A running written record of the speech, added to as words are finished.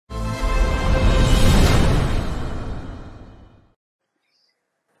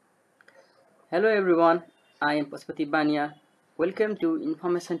Hello everyone, I am Pashupati Baniya. Welcome to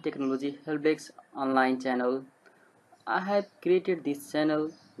Information Technology HelpDesk online channel. I have created this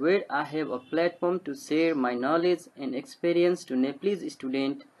channel where I have a platform to share my knowledge and experience to Nepalese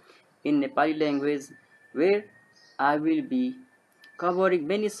students in Nepali language, where I will be covering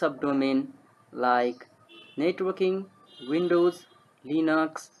many subdomains like networking, Windows,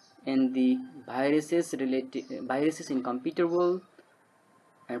 Linux, and the viruses in computer world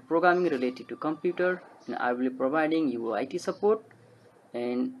and programming related to computer, and I will be providing you IT support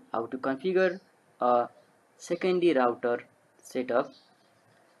and how to configure a secondary router setup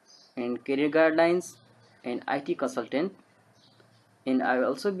and career guidelines and IT consultant, and I will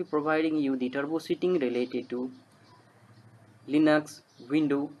also be providing you the troubleshooting related to Linux,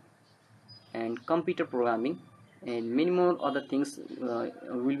 Windows and computer programming, and many more other things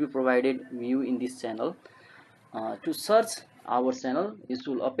will be provided you in this channel. To search our channel, you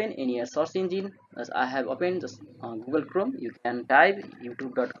should open any search engine. As I have opened this Google Chrome, you can type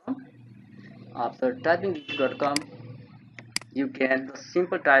youtube.com. After typing youtube.com, you can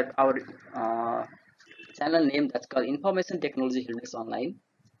simple type our channel name, that's called Information Technology Helpdesk Online.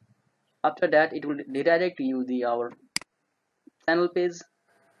 After that, it will redirect you the our channel page.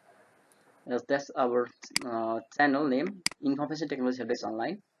 Yes, that's our channel name, Information Technology Helpdesk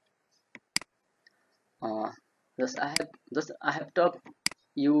Online. uh, thus I have talked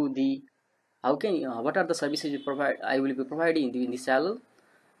you the how can what are the services you provide. I will be providing in this channel,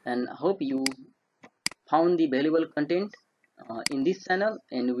 and hope you found the valuable content in this channel,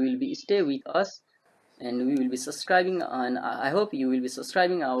 and we will be stay with us, and we will be subscribing, and I hope you will be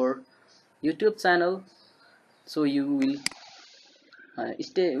subscribing our YouTube channel, so you will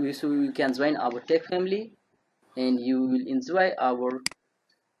so you can join our tech family, and you will enjoy our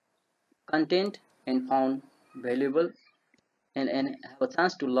content and found valuable, and have a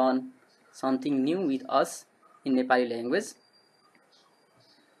chance to learn something new with us in Nepali language.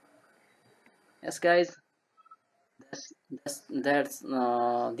 Yes guys, that's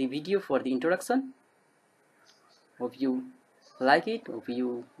the video for the introduction. Hope you like it, hope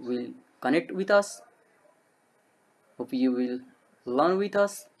you will connect with us, hope you will learn with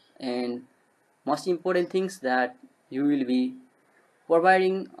us, and most important things that you will be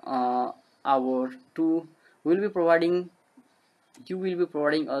providing our to will be providing you will be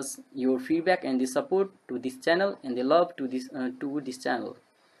providing us your feedback and the support to this channel and the love to this channel.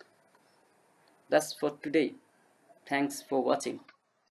 That's for today. Thanks for watching.